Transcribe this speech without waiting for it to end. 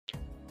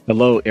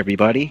Hello,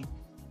 everybody.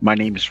 My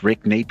name is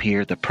Rick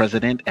Napier, the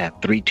president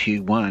at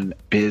 321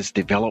 Biz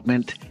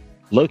Development,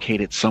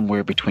 located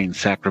somewhere between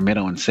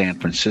Sacramento and San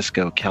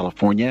Francisco,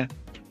 California.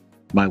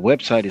 My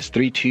website is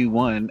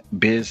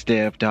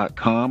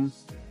 321bizdev.com,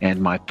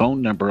 and my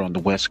phone number on the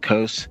West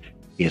Coast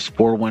is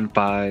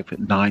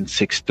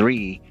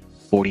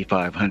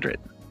 415-963-4500.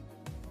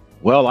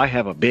 Well, I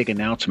have a big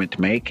announcement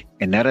to make,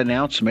 and that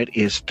announcement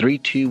is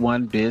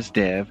 321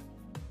 BizDev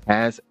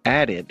has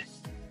added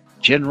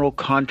general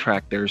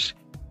contractors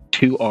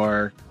to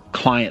our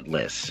client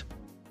list,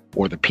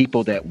 or the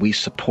people that we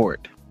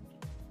support.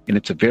 And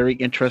it's a very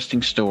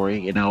interesting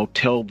story, and I'll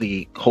tell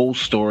the whole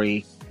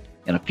story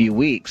in a few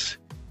weeks.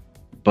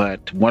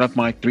 But one of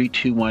my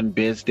 321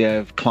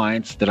 BizDev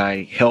clients that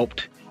I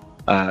helped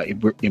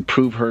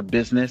improve her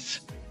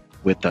business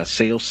with a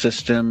sales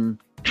system,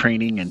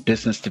 training, and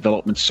business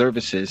development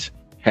services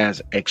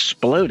has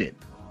exploded.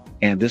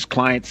 And this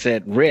client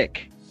said,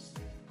 Rick,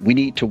 we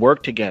need to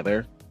work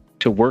together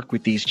to work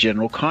with these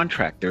general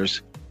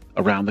contractors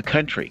around the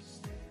country.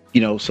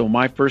 So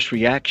my first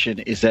reaction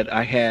is that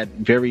I had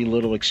very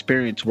little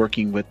experience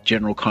working with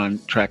general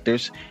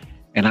contractors,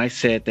 and I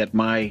said that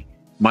my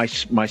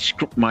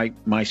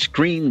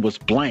screen was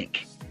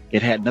blank.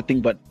 It had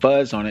nothing but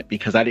fuzz on it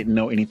because I didn't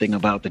know anything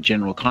about the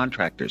general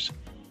contractors.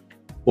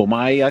 Well,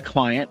 my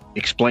client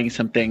explained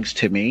some things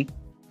to me,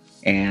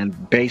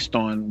 and based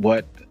on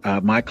what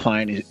my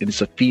client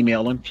is a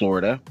female in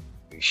Florida,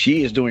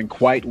 she is doing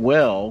quite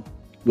well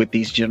with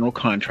these general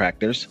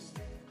contractors.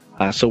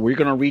 So we're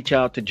going to reach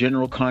out to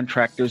general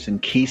contractors in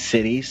key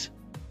cities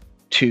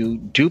to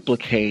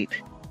duplicate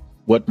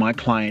what my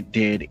client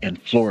did in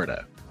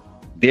Florida.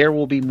 There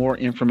will be more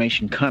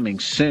information coming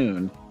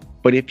soon,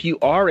 but if you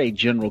are a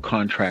general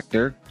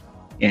contractor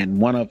in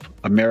one of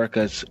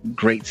America's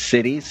great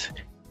cities,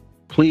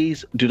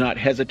 please do not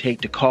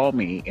hesitate to call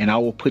me, and I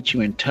will put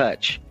you in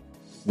touch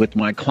with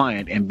my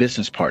client and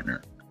business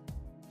partner.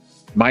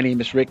 My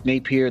name is Rick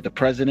Napier, the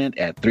president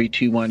at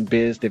 321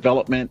 Biz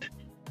Development.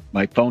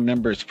 My phone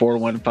number is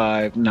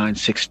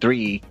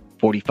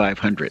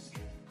 415-963-4500.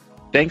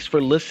 Thanks for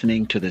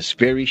listening to this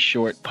very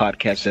short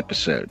podcast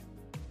episode.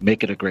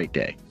 Make it a great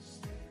day.